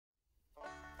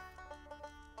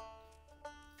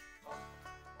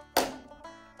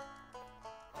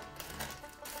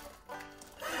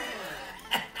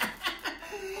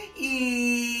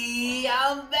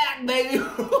back,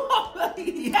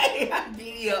 baby. Yeah,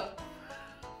 giddy up.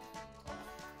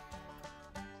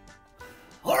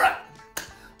 All right.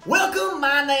 Welcome.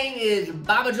 My name is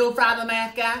Baba Joe Fry, the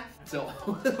math guy. So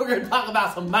we're going to talk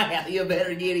about some math. You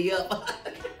better giddy up.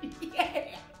 Yeah.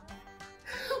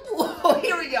 Whoa,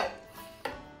 here we go.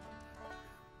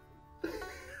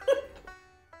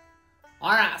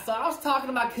 All right, so I was talking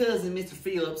to my cousin, Mr.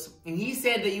 Phillips, and he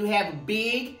said that you have a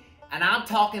big, and I'm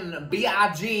talking a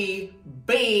B-I-G,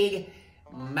 big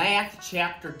math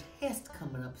chapter test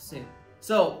coming up soon.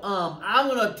 So, I'm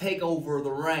gonna take over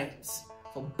the reins.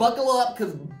 So buckle up,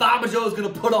 because Baba Joe's gonna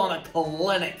put on a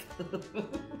clinic.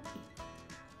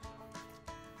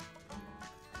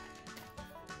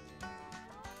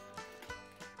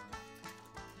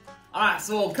 All right,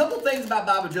 so a couple things about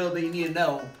Baba Joe that you need to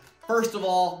know. First of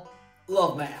all,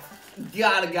 love math.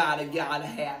 Gotta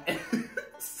have it.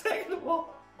 Second of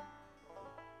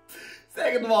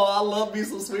all, I love me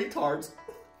some sweet tarts.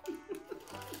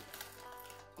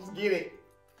 Let's get it.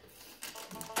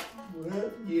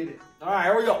 Let's get it. All right,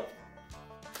 here we go.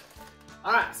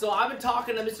 All right, so I've been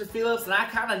talking to Mr. Phillips, and I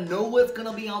kind of know what's going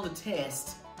to be on the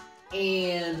test.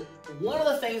 And one of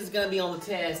the things that's going to be on the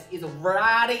test is a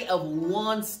variety of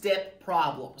one-step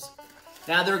problems.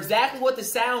 Now, they're exactly what they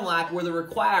sound like, where they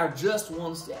require just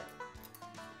one step.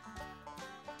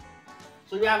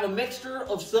 So you have a mixture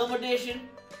of some addition,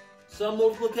 some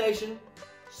multiplication,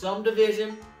 some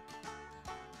division,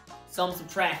 some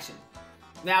subtraction.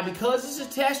 Now, because this is a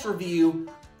test review,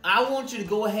 I want you to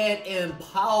go ahead and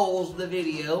pause the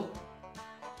video,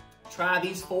 try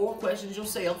these 4 questions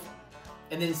yourself,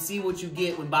 and then see what you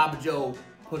get when Baba Joe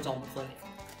puts on the clinic.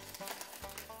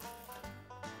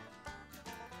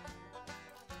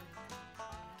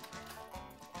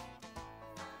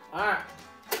 All right.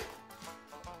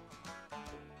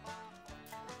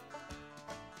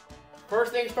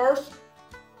 First things first,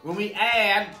 when we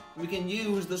add, we can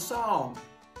use the song.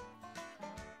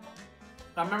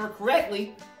 If I remember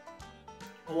correctly,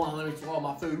 hold on, let me swallow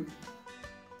my food.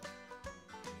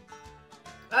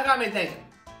 That got me thinking.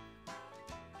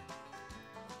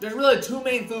 There's really 2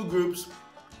 main food groups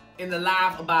in the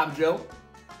life of Baba Joe.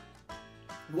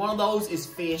 One of those is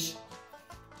fish.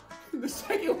 The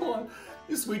second one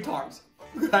is sweet tarts.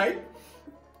 Okay?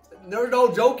 There's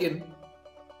no joking.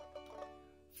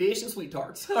 Fish and sweet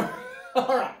tarts.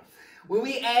 Alright. When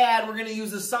we add, we're going to use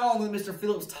the song that Mr.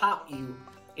 Phillips taught you.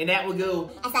 And that will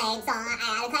go, a same song,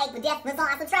 add and take the difference,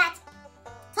 I subtract.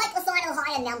 Take the sign of a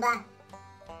higher number.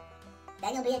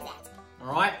 Then you'll be exact.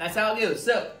 Alright, that's how it goes.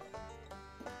 So,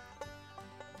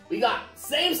 we got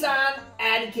same sign,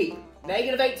 add and keep.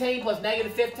 Negative 18 plus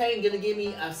negative 15 going to give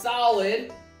me a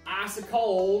solid, ice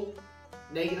cold,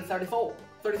 negative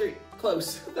 33.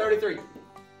 Close. 33.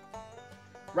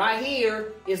 Right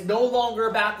here is no longer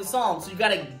about the song. So you got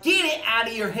to get it out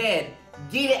of your head.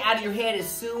 Get it out of your head as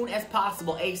soon as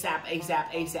possible. ASAP,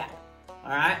 ASAP, ASAP.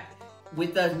 Alright?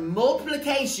 With the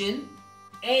multiplication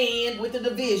and with the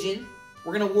division,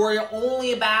 we're going to worry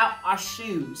only about our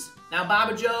shoes. Now,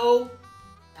 Baba Joe,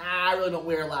 I really don't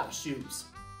wear a lot of shoes.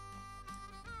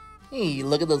 Hey,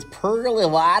 look at those pearly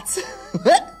whites.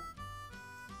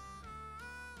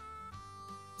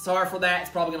 Sorry for that.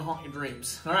 It's probably going to haunt your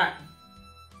dreams. Alright.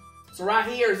 So right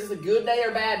here, is this a good day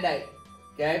or a bad day?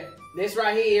 Okay. This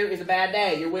right here is a bad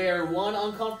day. You're wearing one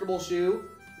uncomfortable shoe,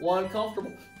 one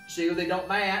comfortable shoe. They don't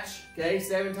match. Okay.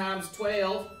 7 times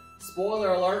 12.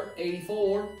 Spoiler alert,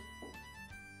 84.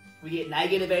 We get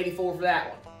negative 84 for that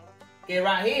one. Okay,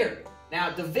 right here. Now,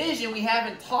 division we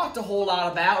haven't talked a whole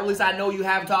lot about, or at least I know you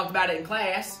haven't talked about it in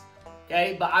class.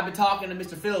 Okay, but I've been talking to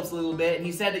Mr. Phillips a little bit, and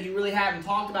he said that you really haven't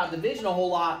talked about division a whole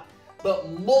lot, but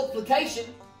multiplication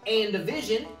and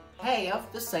division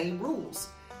have the same rules.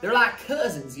 They're like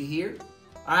cousins, you hear?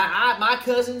 All right, my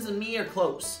cousins and me are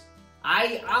close.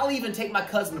 I'll even take my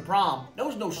cousin to prom.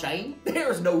 There's no shame.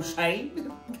 There's no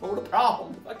shame. Go to prom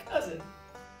with my cousin.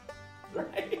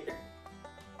 Right here.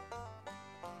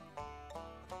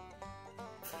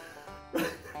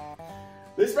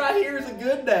 This right here is a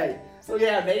good day. So you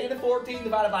have negative 14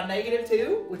 divided by negative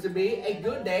 2, which would be a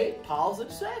good day,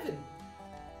 positive 7.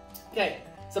 Okay,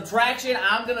 subtraction,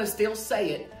 I'm going to still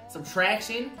say it.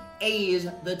 Subtraction is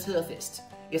the toughest.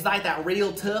 It's like that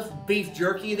real tough beef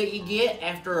jerky that you get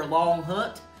after a long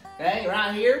hunt. Okay,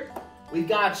 right here, we've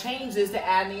got to change this to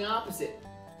add the opposite.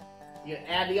 You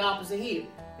add the opposite here.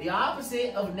 The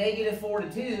opposite of negative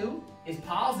 42 is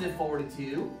positive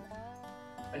 42.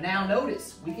 But now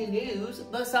notice, we can use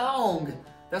the song.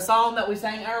 The song that we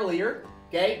sang earlier.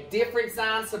 Okay, different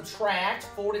sign, subtract.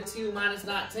 42 minus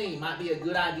 19. Might be a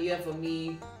good idea for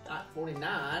me. Not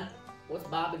 49. What's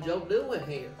Baba Joe doing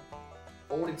here?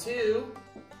 42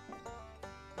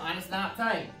 minus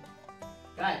 19.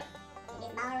 Okay. It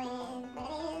is borrowing.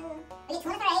 We get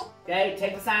 23. Okay,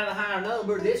 take the sign of the higher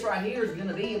number. This right here is going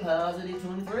to be a positive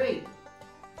 23.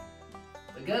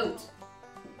 The goat.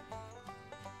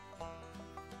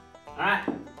 Alright,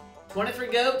 23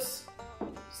 goats,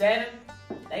 7,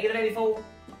 negative 84,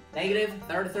 negative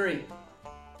 33.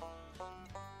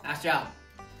 Nice job.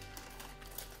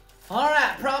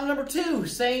 Alright, problem number 2,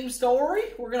 same story.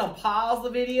 We're going to pause the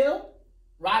video,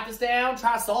 write this down,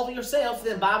 try to solve it yourself,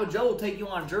 then Bob and Joe will take you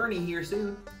on a journey here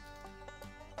soon.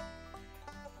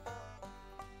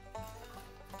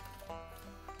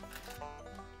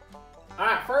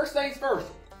 Alright, first things first.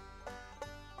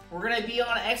 We're going to be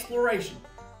on exploration.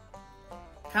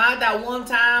 Kind of that one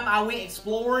time I went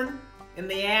exploring in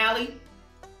the alley.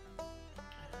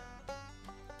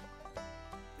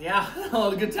 Yeah, it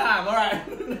was a good time. All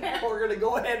right, now we're going to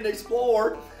go ahead and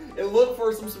explore and look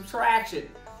for some subtraction.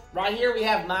 Right here we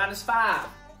have minus 5.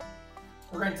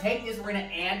 We're going to take this, we're going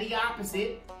to add the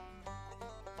opposite.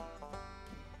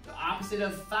 The opposite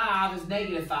of 5 is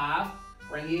negative 5.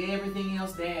 Bring everything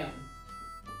else down.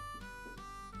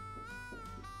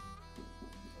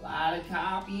 A lot of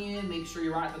copying. Make sure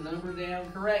you write the number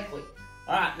down correctly.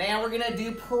 All right, now we're going to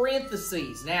do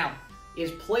parentheses. Now,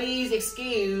 please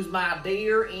excuse my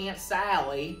dear Aunt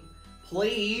Sally.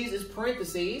 Please is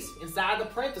parentheses. Inside the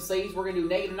parentheses, we're going to do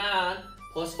negative 9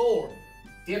 plus 4.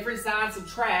 Different sign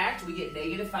subtract. We get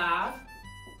negative 5.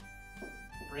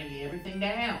 Bring everything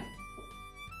down.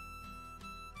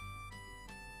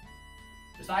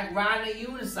 Just like riding a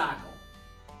unicycle.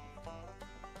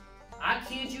 I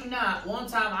kid you not, one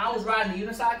time I was riding a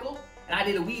unicycle and I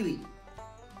did a wheelie.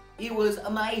 It was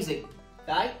amazing,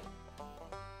 okay?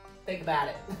 Think about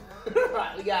it.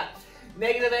 Right, we got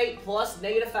negative 8 plus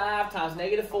negative 5 times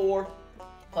negative 4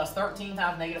 plus 13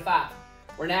 times negative 5.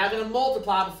 We're now going to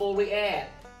multiply before we add.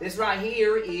 This right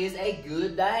here is a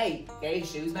good day, okay?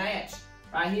 Shoes match.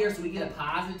 Right here, so we get a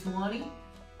positive 20.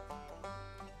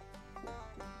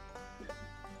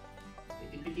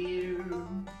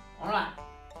 All right.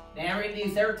 Now we're going to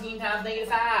do 13 times negative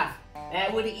 5.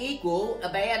 That would equal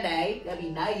a bad day. That would be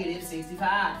negative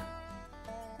 65.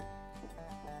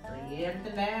 Bring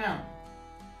everything down.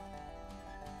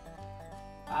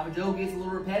 Papa Joe gets a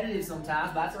little repetitive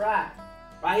sometimes, but that's all right.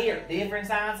 Right here, different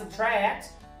sign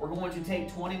subtract. We're going to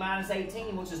take 20 minus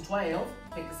 18, which is 12.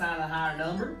 Pick the sign of the higher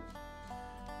number.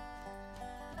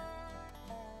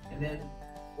 And then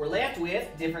we're left with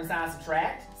different sign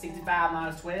subtract. 65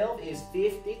 minus 12 is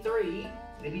 53.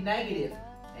 It'll be negative.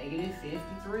 Negative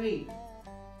 53.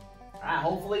 All right,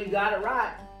 hopefully you got it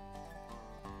right.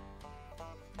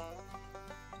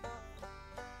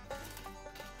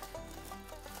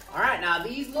 All right, now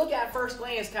these look at first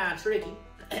glance kind of tricky.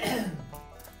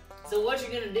 So what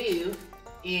you're going to do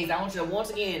is I want you to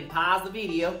once again pause the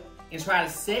video and try to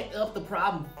set up the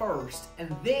problem first,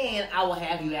 and then I will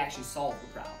have you actually solve the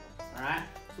problem. All right?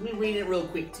 So let me read it real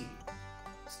quick to you.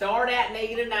 Start at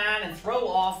negative 9 and throw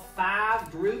off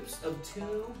 5 groups of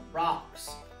 2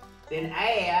 rocks. Then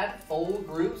add 4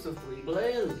 groups of 3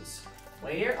 balloons.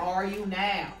 Where are you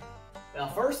now? Well,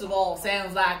 first of all, it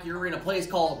sounds like you're in a place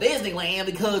called Disneyland,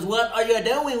 because what are you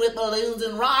doing with balloons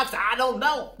and rocks? I don't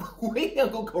know. We'll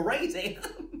go crazy.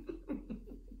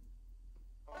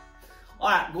 All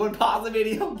right, go and pause the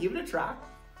video. Give it a try.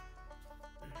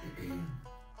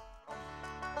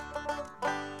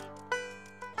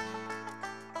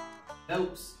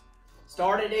 Notes.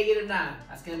 Start at negative 9.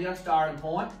 That's going to be our starting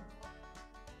point.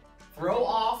 Throw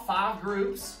off 5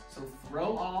 groups. So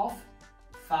throw off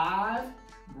 5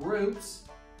 groups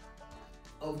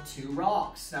of 2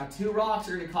 rocks. Now 2 rocks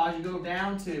are going to cause you to go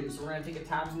down 2. So we're going to take it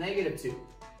times negative 2.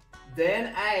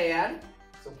 Then add,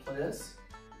 so plus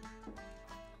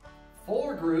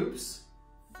 4 groups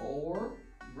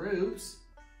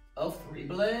of 3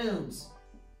 balloons.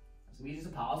 So we just a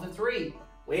positive 3.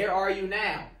 Where are you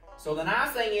now? So the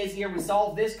nice thing is here, we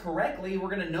solve this correctly, we're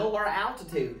going to know our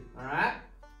altitude, all right?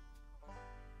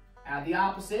 Add the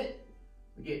opposite,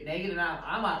 we get negative 9.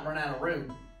 I might run out of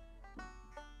room.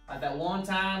 Like that one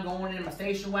time going in my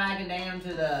station wagon down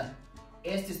to the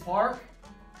Estes Park,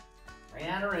 ran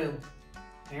out of room.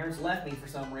 Parents left me for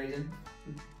some reason.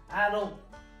 I don't,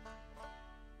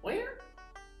 where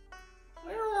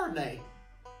are they?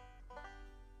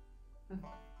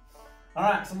 All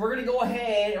right, so we're going to go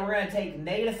ahead and we're going to take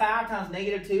negative 5 times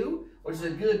negative 2, which is a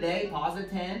good day,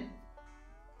 positive 10.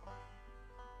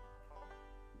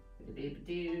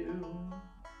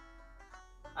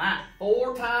 All right,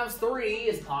 4 times 3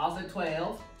 is positive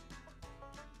 12.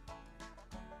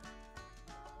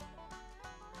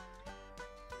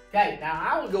 Okay, now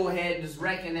I would go ahead and just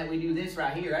reckon that we do this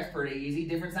right here. That's pretty easy.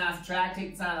 Different signs subtract,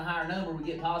 take the sign of the higher number, we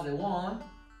get positive 1.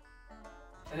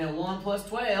 And then 1 plus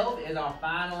 12 is our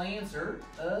final answer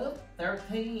of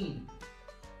 13.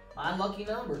 My lucky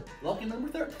number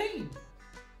 13.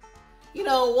 You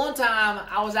know, one time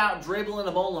I was out dribbling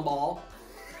a bowling ball.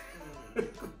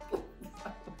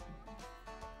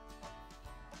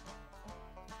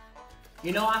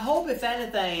 You know, I hope if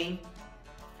anything,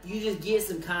 you just get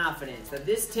some confidence that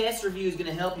this test review is going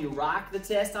to help you rock the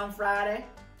test on Friday.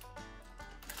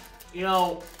 You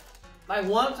know, like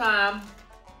one time,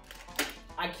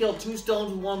 I killed 2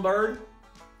 stones with 1 bird.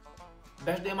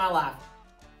 Best day of my life.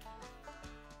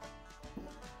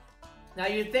 Now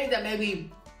you'd think that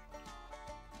maybe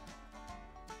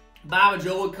Baba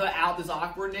Joe would cut out this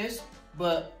awkwardness,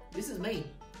 but this is me.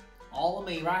 All of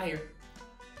me right here.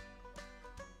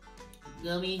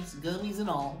 Gummies and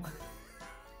all.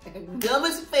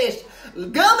 Gummies and fish.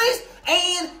 Gummies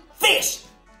and fish.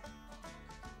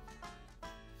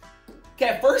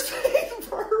 Okay, first thing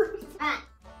first. Alright.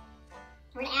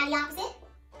 We're gonna add the opposite.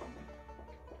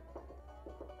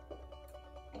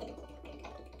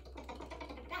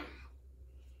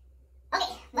 Okay,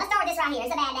 let's start with this right here.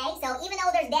 It's a bad day. So even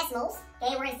though there's decimals,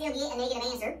 okay, we're gonna still get a negative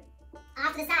answer.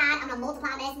 Off to the side, I'm gonna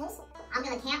multiply decimals. I'm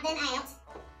gonna count them out.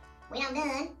 When I'm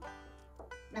done,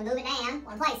 I'm gonna move it down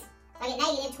 1 place. So I get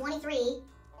negative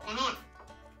 23.5.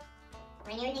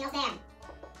 Bring everything else down.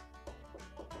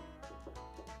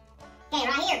 Okay,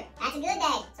 right here, that's a good day.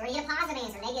 So we're gonna get a positive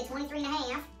answer, negative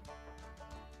 23.5.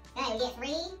 Okay, we get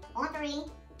 3 on 3,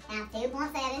 now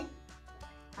 2.7,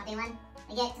 21,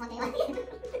 we get 21,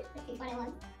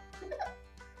 21.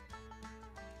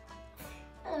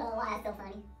 Oh, wow, that's so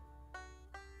funny.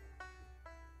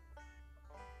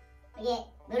 We get,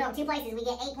 moved over 2 places, we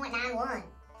get 8.91.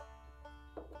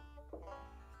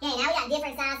 Okay, now we got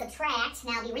different signs subtract.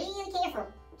 Now be really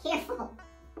careful.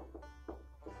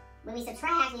 When we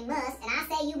subtract, we must, and I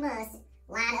say you must,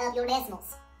 line up your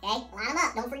decimals. Okay, line them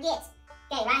up, don't forget.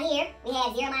 Okay, right here, we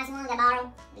have 0 minus 1, got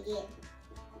borrow. We get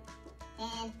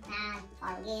 10, 9,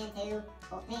 borrow again, 2,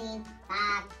 14,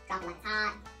 5, drop it like it's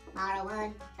hot, borrow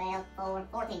 1, 12, 4,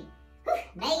 14. Whew,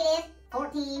 negative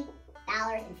 $14.59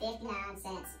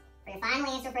 for your final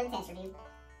answer for the test review.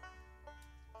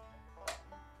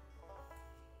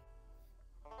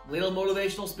 Little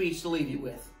motivational speech to leave you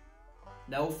with.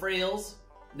 No frills,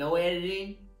 no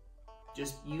editing,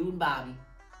 just you and Bobby.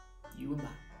 You and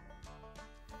Bobby.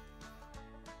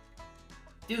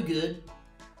 Do good.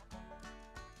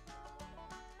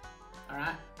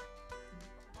 Alright?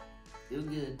 Do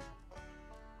good.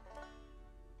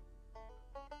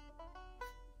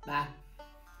 Bye.